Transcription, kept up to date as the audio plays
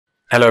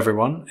Hello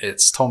everyone,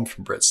 it's Tom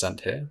from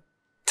Britsent here.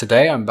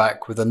 Today I'm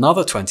back with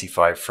another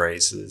 25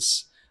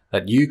 phrases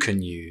that you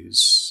can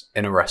use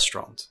in a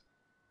restaurant.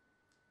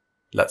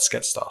 Let's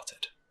get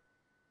started.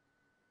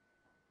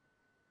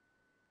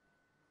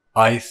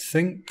 I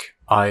think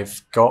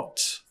I've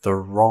got the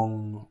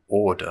wrong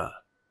order.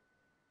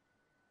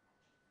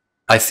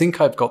 I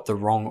think I've got the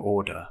wrong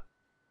order.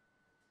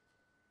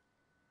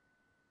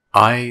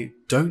 I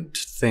don't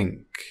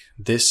think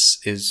this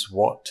is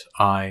what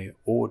I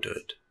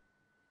ordered.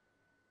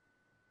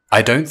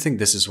 I don't think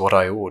this is what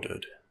I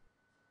ordered.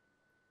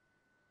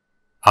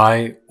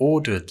 I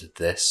ordered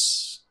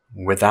this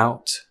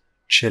without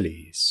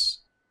chilies.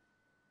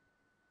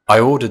 I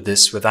ordered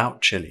this without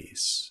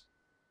chilies.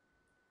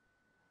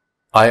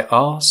 I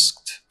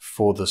asked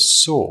for the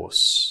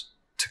sauce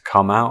to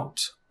come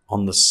out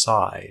on the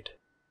side.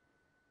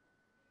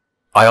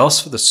 I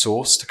asked for the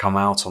sauce to come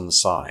out on the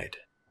side.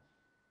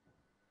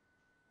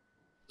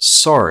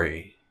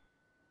 Sorry,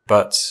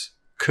 but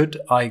could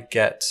I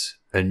get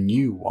a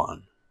new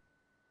one?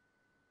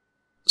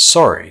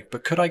 Sorry,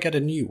 but could I get a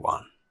new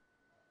one?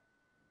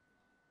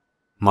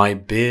 My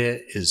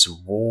beer is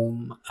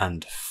warm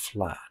and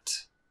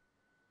flat.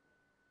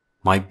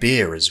 My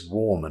beer is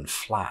warm and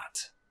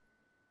flat.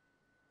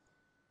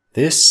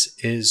 This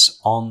is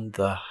on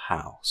the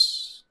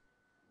house.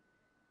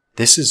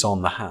 This is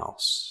on the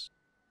house.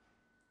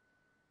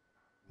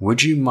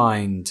 Would you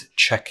mind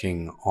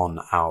checking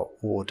on our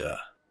order?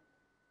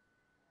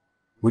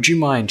 Would you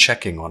mind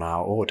checking on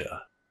our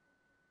order?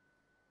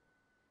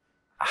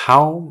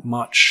 How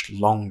much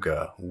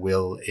longer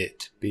will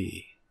it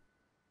be?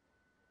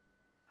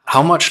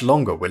 How much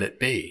longer will it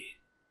be?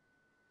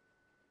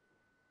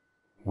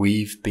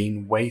 We've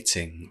been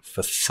waiting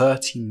for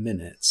 30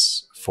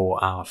 minutes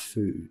for our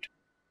food.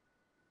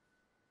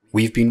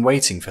 We've been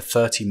waiting for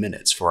 30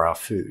 minutes for our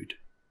food.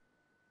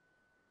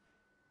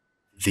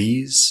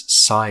 These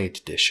side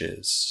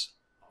dishes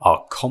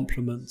are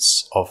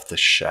compliments of the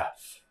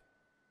chef.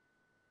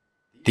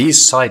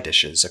 These side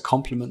dishes are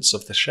compliments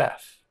of the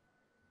chef.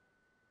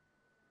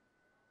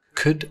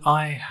 Could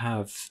I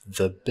have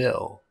the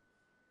bill?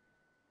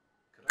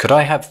 Could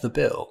I have the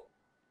bill?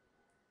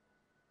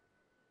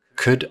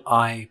 Could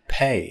I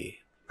pay,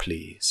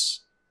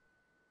 please?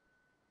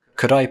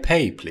 Could I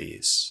pay,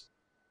 please?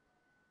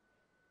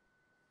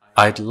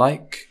 I'd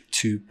like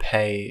to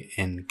pay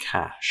in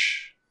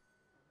cash.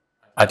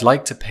 I'd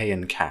like to pay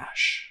in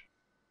cash.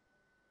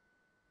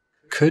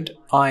 Could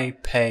I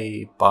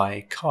pay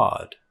by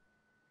card?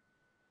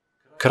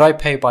 Could I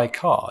pay by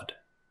card?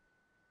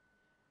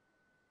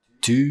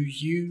 Do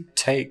you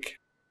take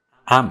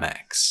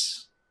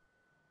Amex?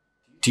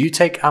 Do you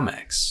take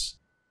Amex?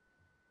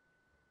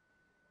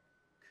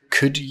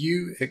 Could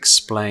you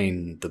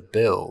explain the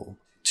bill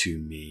to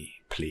me,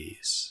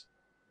 please?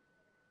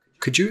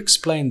 Could you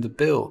explain the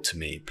bill to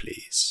me,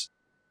 please?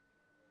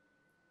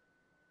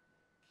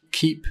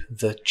 Keep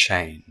the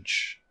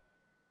change.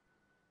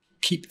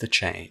 Keep the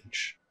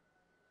change.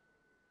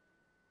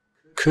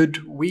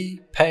 Could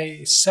we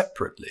pay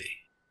separately?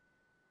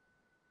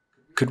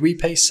 Could we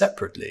pay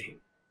separately?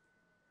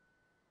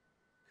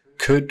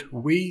 Could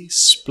we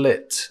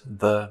split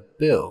the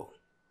bill?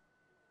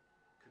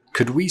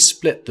 Could we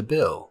split the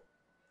bill?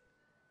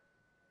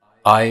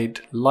 I'd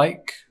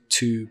like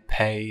to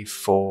pay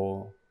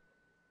for...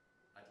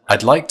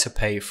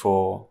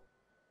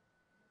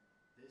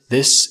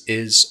 This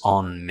is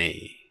on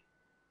me.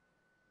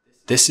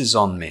 This is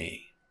on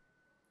me.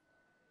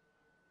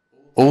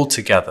 All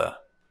together,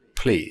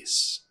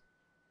 please.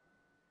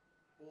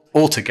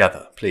 All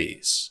together,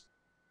 please.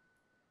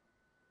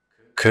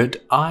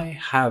 Could I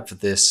have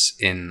this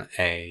in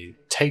a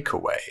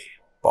takeaway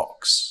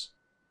box?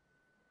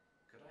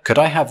 Could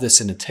I have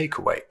this in a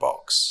takeaway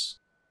box?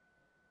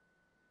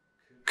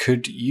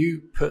 Could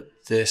you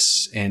put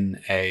this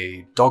in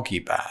a doggy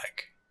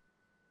bag?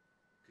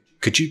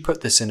 Could you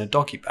put this in a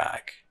doggy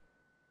bag?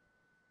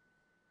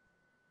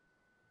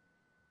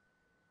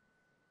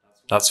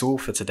 That's all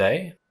for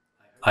today.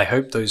 I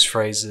hope those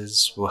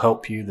phrases will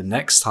help you the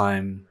next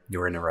time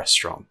you're in a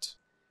restaurant.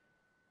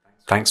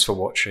 Thanks for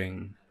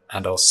watching,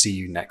 and I'll see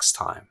you next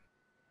time.